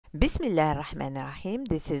Bismillah ar-Rahman ar-Rahim.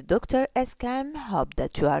 This is Dr. Eskam. Hope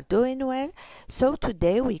that you are doing well. So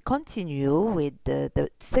today we continue with the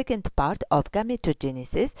second part of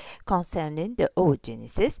gametogenesis concerning the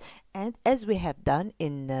oogenesis. And as we have done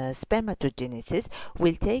in spermatogenesis,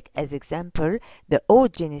 we'll take as example the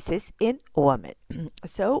oogenesis in women.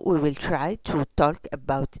 So we will try to talk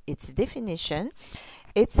about its definition,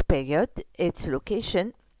 its period, its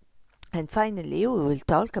location, and finally we will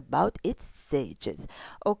talk about its stages.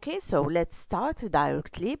 Okay, so let's start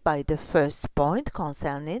directly by the first point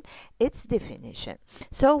concerning its definition.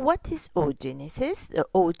 So what is oogenesis?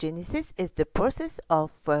 Oogenesis is the process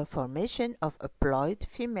of formation of haploid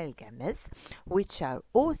female gametes, which are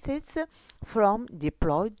oocytes from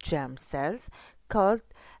diploid germ cells called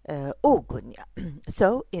oogonia.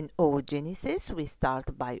 So in oogenesis we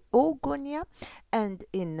start by oogonia, and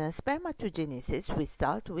in spermatogenesis we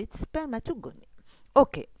start with spermatogonia.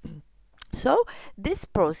 Okay. So this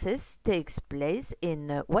process takes place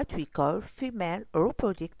in what we call female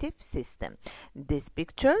reproductive system. This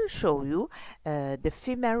picture shows you the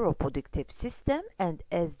female reproductive system, and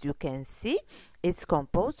as you can see, it's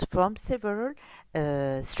composed from several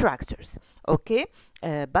structures. Okay,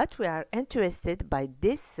 but we are interested by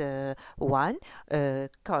this one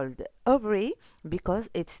called ovary because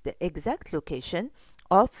it's the exact location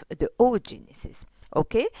of the oogenesis.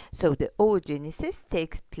 Okay, so the oogenesis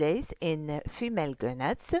takes place in female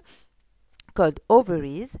gonads called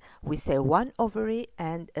ovaries. We say one ovary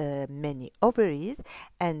and many ovaries,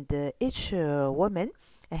 and each woman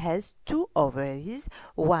has two ovaries,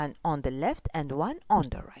 one on the left and one on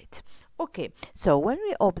the right. Okay, so when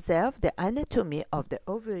we observe the anatomy of the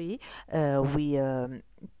ovary,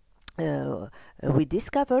 we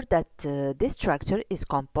discovered that this structure is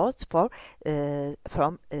composed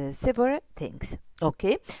from several things.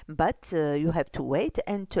 Okay, but you have to wait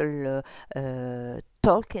until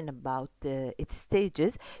talking about its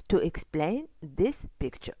stages to explain this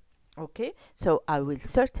picture. Okay, so I will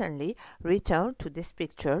certainly return to this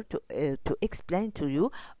picture to explain to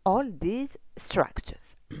you all these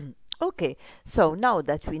structures. Okay, so now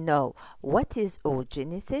that we know what is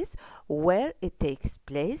oogenesis, where it takes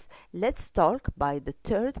place, let's talk by the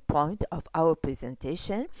third point of our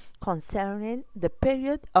presentation concerning the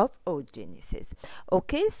period of oogenesis.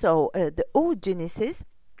 Okay, so the oogenesis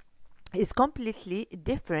is completely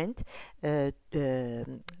different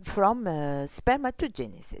from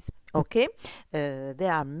spermatogenesis. Okay,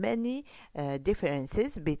 there are many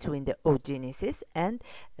differences between the oogenesis and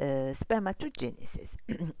spermatogenesis.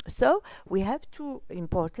 So we have two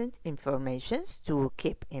important informations to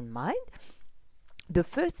keep in mind. The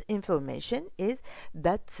first information is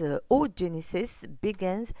that oogenesis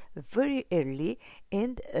begins very early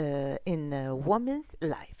in a woman's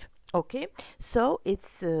life. Okay, so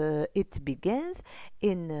it begins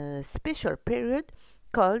in a special period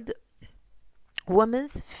called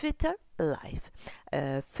woman's fetal life.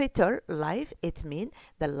 Fetal life, it means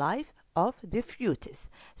the life of the fetus.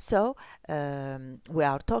 So we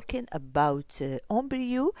are talking about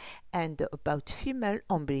embryo and about female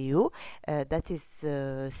embryo that is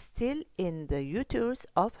still in the uterus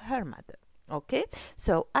of her mother. Okay,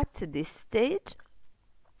 so at this stage,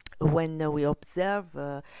 when we observe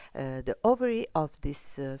the ovary of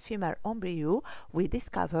this female embryo, we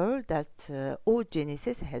discover that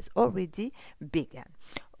oogenesis has already begun.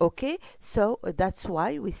 Okay, so that's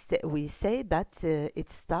why we say that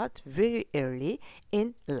it starts very early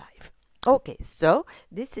in life. Okay, so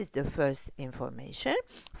this is the first information.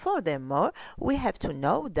 Furthermore, we have to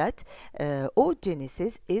know that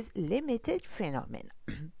oogenesis is limited phenomenon.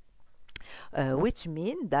 Which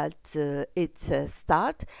means that it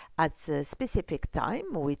starts at a specific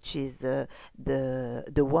time, which is the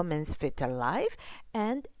woman's fetal life,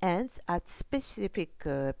 and ends at specific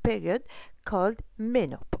period called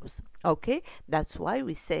menopause. Okay, that's why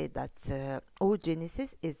we say that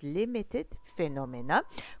oogenesis is limited phenomena,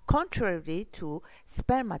 contrary to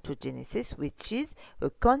spermatogenesis, which is a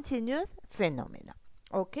continuous phenomena.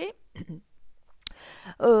 Okay.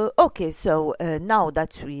 Okay, so now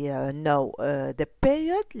that we know the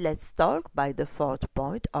period, let's talk by the fourth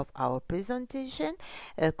point of our presentation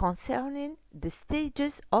concerning the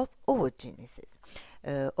stages of oogenesis.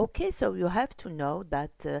 Okay, so you have to know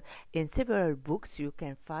that in several books you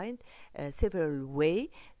can find several ways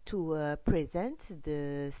to present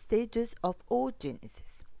the stages of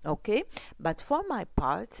oogenesis. Okay, but for my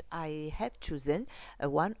part, I have chosen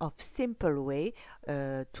one of simple way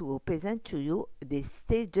to present to you these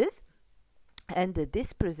stages, And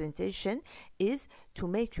this presentation is to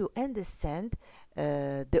make you understand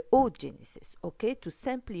the oogenesis, okay, to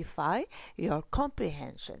simplify your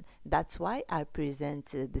comprehension. That's why I present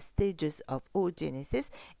the stages of oogenesis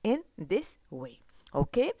in this way.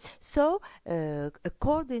 Okay, so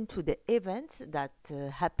according to the events that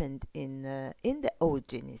happened in the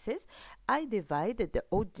oogenesis, I divided the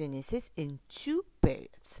oogenesis in two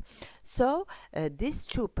periods. So these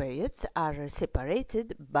two periods are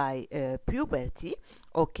separated by puberty.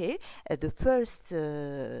 Okay, the first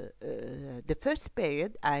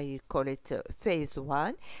period I call it phase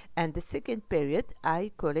 1, and the second period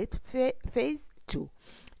I call it phase 2.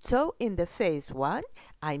 So in the phase 1,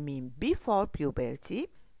 I mean before puberty,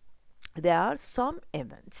 there are some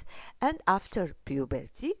events, and after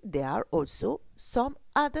puberty there are also some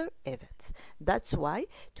other events. That's why,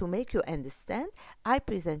 to make you understand, I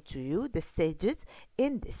present to you the stages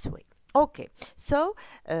in this way. Okay, so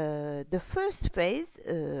the first phase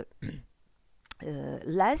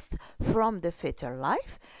lasts from the fetal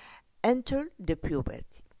life until the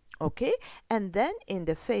puberty. Okay, and then in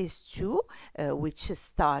the phase 2, which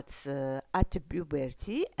starts at the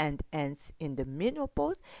puberty and ends in the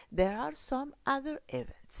menopause, there are some other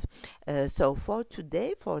events. So for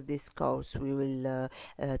today, for this course, we will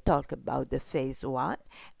talk about the phase 1,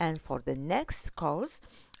 and for the next course,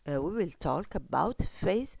 we will talk about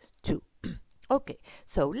phase 2. Okay,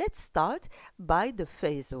 so let's start by the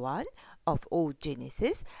phase 1 of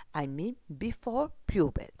oogenesis, I mean before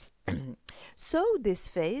puberty. So this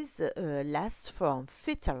phase lasts from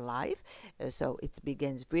fetal life, so it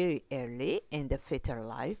begins very early in the fetal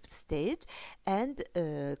life stage and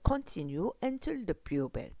continue until the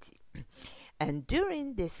puberty. And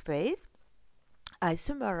during this phase, I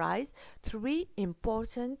summarize 3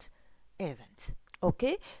 important events.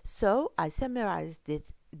 Okay, so I summarized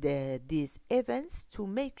these events to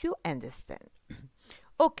make you understand.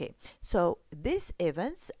 Okay, so these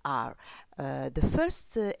events are the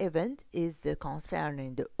first event is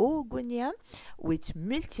concerning the oogonia, which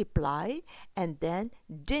multiply and then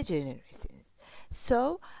degenerates.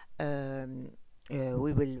 So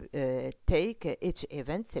we will take each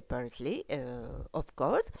event separately, of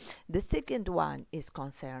course. The second one is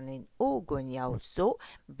concerning oogonia also,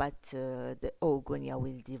 but the oogonia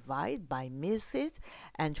will divide by meiosis.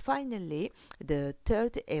 And finally, the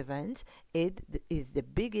third event is the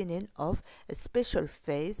beginning of a special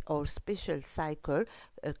phase or special cycle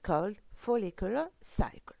called follicular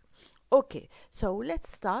cycle. Okay, so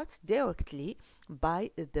let's start directly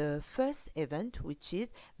by the first event, which is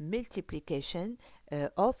multiplication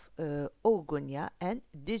of oogonia and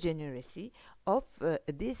degeneracy of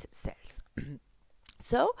these cells.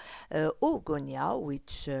 So, oogonia,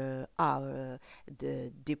 which are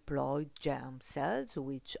the diploid germ cells,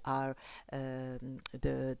 which are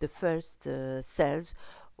the first cells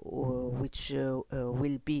which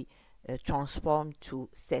will be transformed to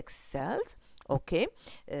sex cells, okay,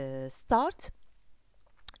 start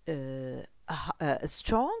a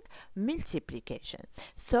strong multiplication.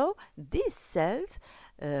 So these cells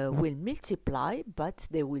will multiply, but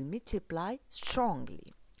they will multiply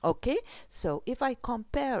strongly. Okay, so if I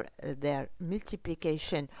compare their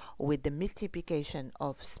multiplication with the multiplication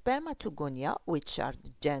of spermatogonia, which are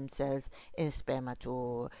the germ cells in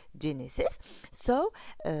spermatogenesis, so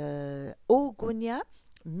oogonia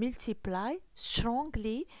multiply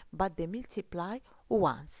strongly, but they multiply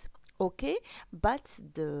once. Okay, but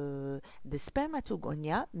the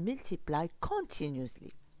spermatogonia multiply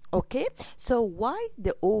continuously. Okay, so why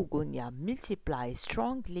the oogonia multiply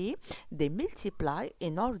strongly? They multiply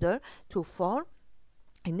in order to form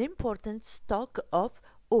an important stock of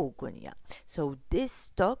oogonia. So this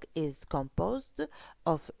stock is composed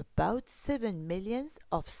of about 7 million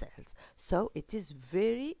of cells. So it is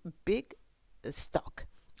very big stock.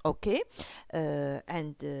 Okay,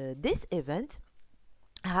 and this event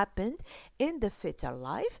happened in the fetal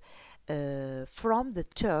life from the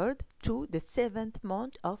 3rd to the 7th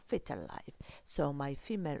month of fetal life. So my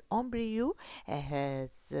female embryo has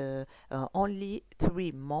only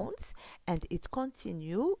 3 months, and it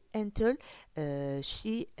continues until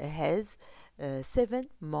she has 7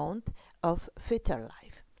 months of fetal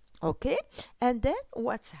life. Okay, and then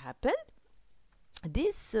what's happened?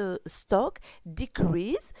 This stock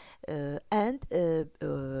decrease and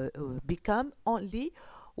become only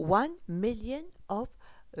 1 million of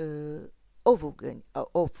oogonia.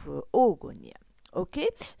 Okay,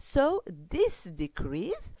 so this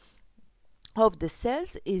decrease of the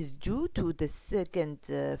cells is due to the second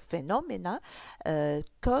phenomena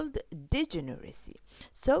called degeneracy.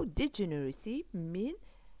 So degeneracy means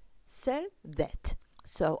cell death.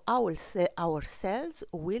 So our cells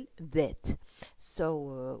will dead.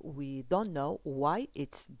 So we don't know why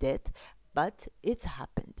it's dead, but it's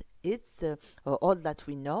happened. It's all that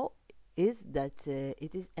we know is that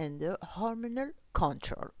it is under hormonal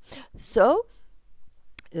control. So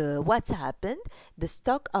what's happened? The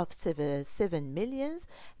stock of 7 millions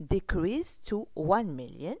decreased to 1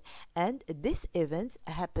 million, and this event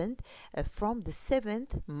happened from the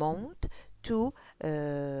 7th month to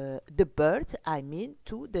the birth, I mean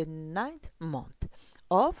to the 9th month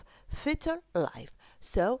of fetal life.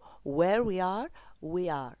 So where we are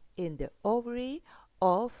in the ovary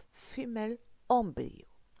of female embryo.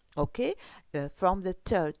 Okay, from the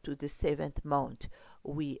 3rd to the 7th month,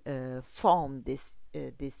 we form this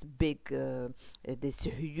big, this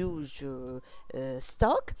huge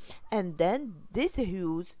stock, and then this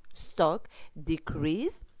huge stock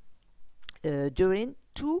decrease during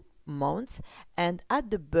 2 months, and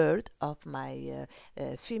at the birth of my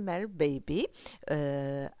female baby,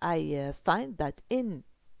 I find that in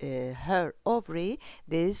her ovary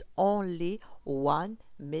there is only 1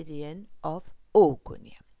 million of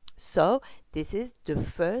oogonia. So this is the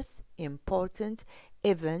first important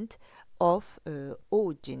event of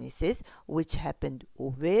oogenesis, which happened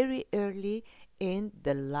very early in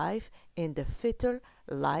the life, in the fetal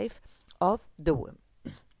life of the woman.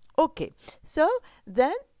 Okay, so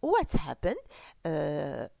then what's happened?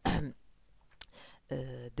 The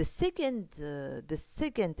second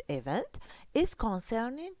event is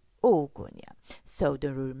concerning oogonia. So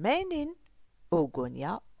the remaining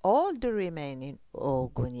oogonia, all the remaining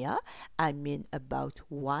oogonia, I mean about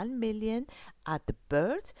 1 million at the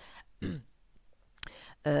birth,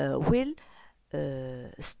 will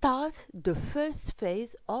start the first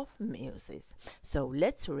phase of meiosis. So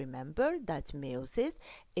let's remember that meiosis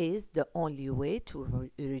is the only way to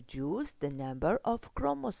reduce the number of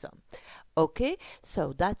chromosomes. Okay,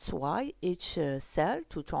 so that's why each cell,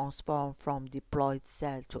 to transform from diploid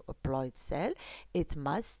cell to haploid cell, it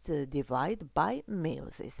must divide by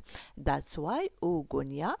meiosis. That's why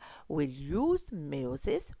oogonia will use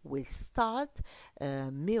meiosis, will start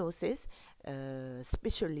meiosis,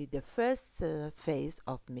 especially the first phase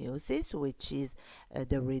of meiosis, which is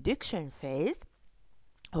the reduction phase.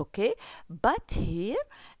 Okay, but here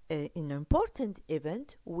an important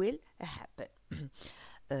event will happen.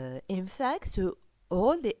 In fact, so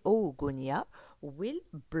all the oogonia will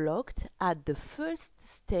blocked at the first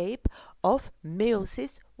step of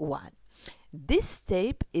meiosis 1. This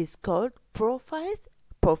step is called prophase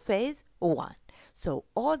 1. So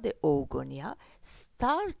all the oogonia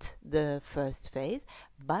start the first phase,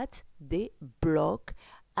 but they block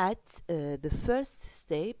at the first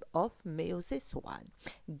step of meiosis 1.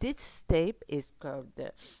 This step is called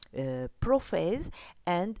prophase,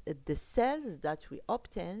 and the cells that we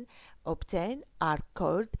obtain are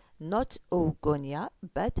called not oogonia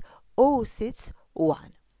but oocytes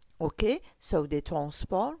 1. Okay, so they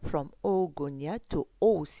transform from oogonia to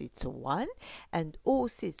oocytes 1, and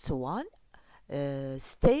oocytes 1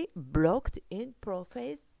 stay blocked in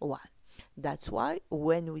prophase 1. That's why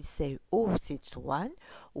when we say oocytes 1,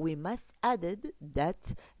 we must add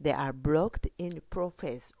that they are blocked in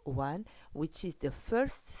prophase 1, which is the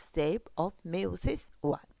first step of meiosis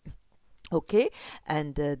 1. Okay,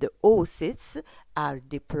 and the oocytes are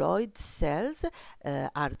diploid cells,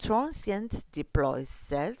 are transient diploid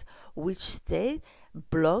cells, which stay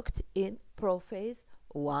blocked in prophase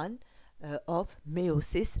 1 of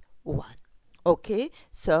meiosis 1. Okay,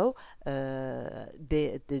 so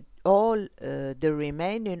all the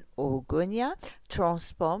remaining oogonia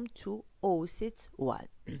transform to oocytes 1.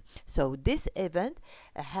 So this event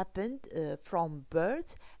happened from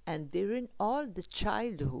birth and during all the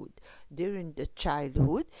childhood. During the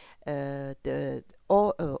childhood,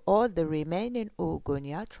 all the remaining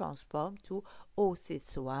oogonia transform to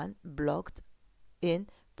oocytes 1, blocked in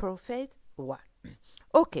prophase 1.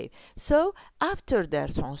 Okay, so after their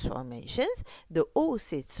transformations, the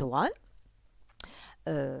oocytes 1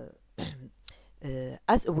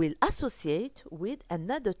 will associate with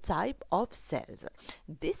another type of cells.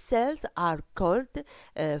 These cells are called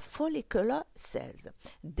follicular cells.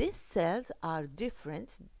 These cells are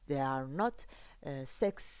different. They are not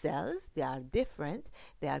sex cells. They are different.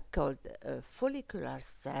 They are called follicular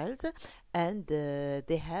cells, and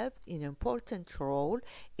they have an important role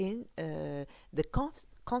in the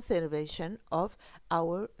conservation of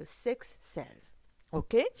our sex cells.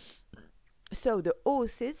 Okay, so the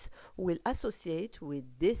oocytes will associate with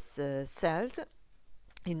these cells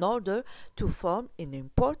in order to form an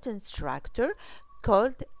important structure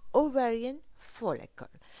called ovarian follicle.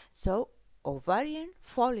 So ovarian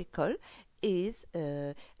follicle is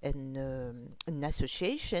an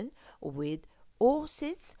association with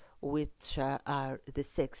oocytes, which are the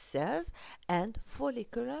sex cells, and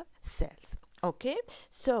follicular cells. Okay,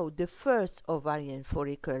 so the first ovarian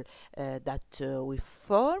follicle that we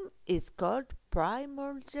form is called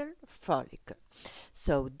primordial follicle.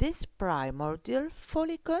 So this primordial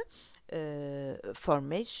follicle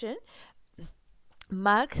formation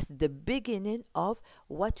marks the beginning of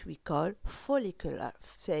what we call follicular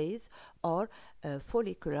phase or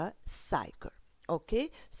follicular cycle. Okay,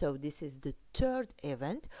 so this is the third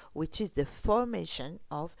event, which is the formation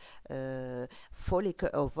of ovarian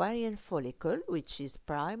follicle, which is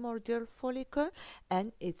primordial follicle,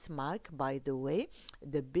 and it's marked, by the way,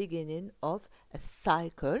 the beginning of a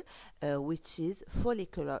cycle, which is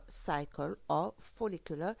follicular cycle or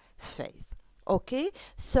follicular phase. Okay,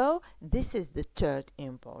 so this is the third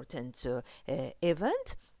important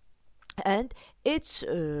event, and each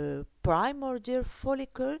primordial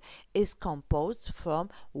follicle is composed from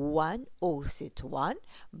one oocyte 1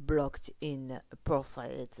 blocked in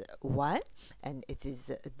prophase 1, and it is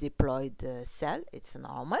a diploid cell, it's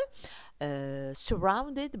normal,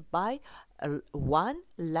 surrounded by one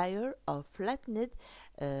layer of flattened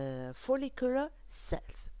follicular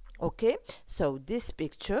cells. Okay, so this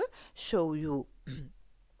picture shows you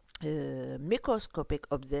microscopic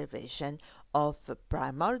observation of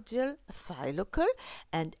primordial follicle,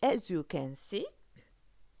 and as you can see,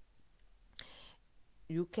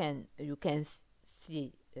 you can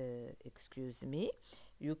see excuse me,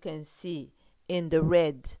 you can see in the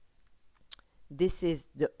red, this is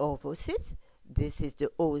the ovocytes, this is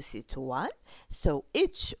the oocyte 1. So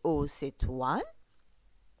each oocyte 1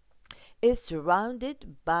 is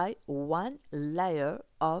surrounded by one layer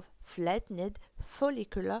of flattened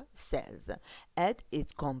follicular cells, and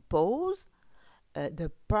it composes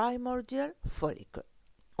the primordial follicle.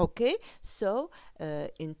 Okay, so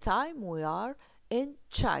in time we are in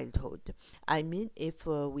childhood. I mean, if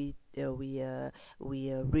we return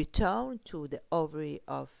to the ovary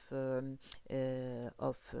of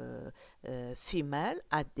female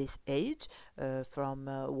at this age, from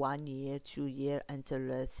 1 year, 2 year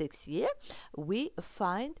until 6 year, we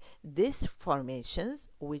find these formations,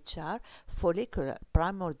 which are follicular,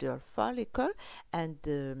 primordial follicle,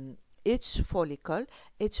 and each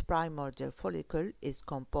primordial follicle is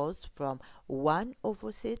composed from one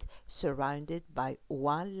ovocyte surrounded by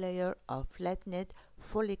one layer of flattened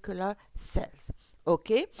follicular cells.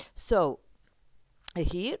 Okay, so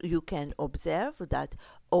here you can observe that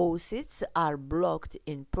oocytes are blocked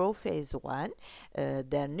in prophase 1.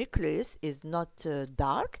 Their nucleus is not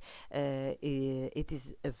dark. It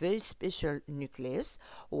is a very special nucleus.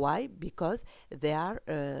 Why? Because they are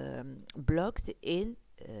blocked in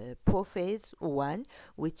prophase 1,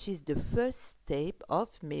 which is the first step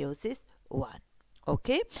of meiosis 1.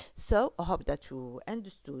 Okay, so I hope that you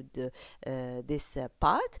understood this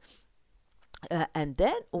part. And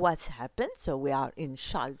then what's happened? So we are in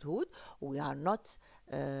childhood, we are not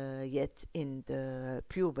yet in the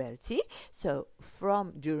puberty. So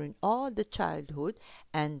from during all the childhood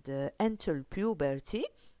and until puberty,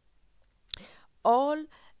 all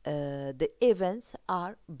the events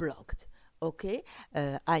are blocked. Okay,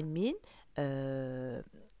 I mean,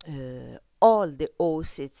 all the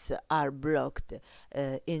oocytes are blocked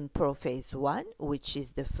in prophase 1, which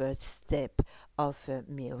is the first step of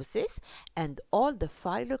meiosis, and all the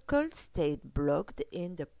follicles stayed blocked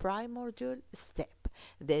in the primordial step.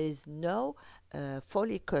 There is no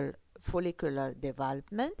follicular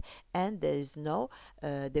development, and there is no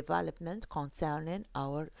development concerning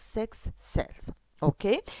our sex cells.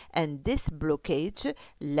 Okay, and this blockage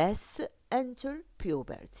lasts until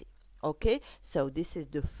puberty. Okay, so this is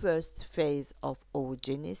the first phase of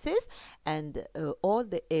oogenesis, and all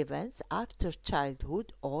the events after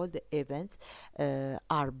childhood, all the events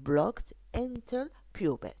are blocked until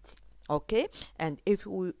puberty. Okay, and if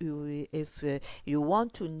you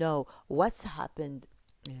want to know what's happened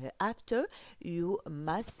after, you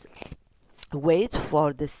must wait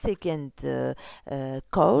for the second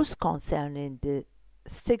course concerning the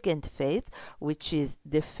second phase, which is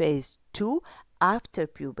the phase 2 after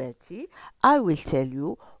puberty. I will tell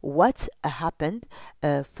you what happened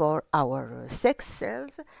for our sex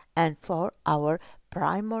cells and for our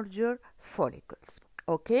primordial follicles.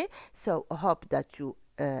 Okay, so I hope that you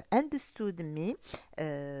understood me,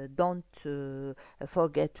 don't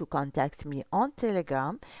forget to contact me on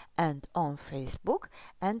Telegram and on Facebook.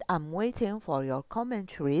 And I'm waiting for your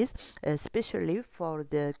commentaries, especially for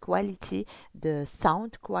the quality, the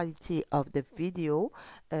sound quality of the video.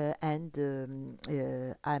 I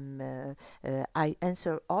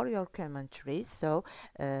answer all your commentaries. So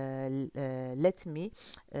let me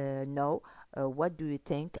know what do you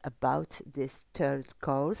think about this third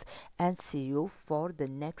course, and see you for the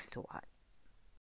next one.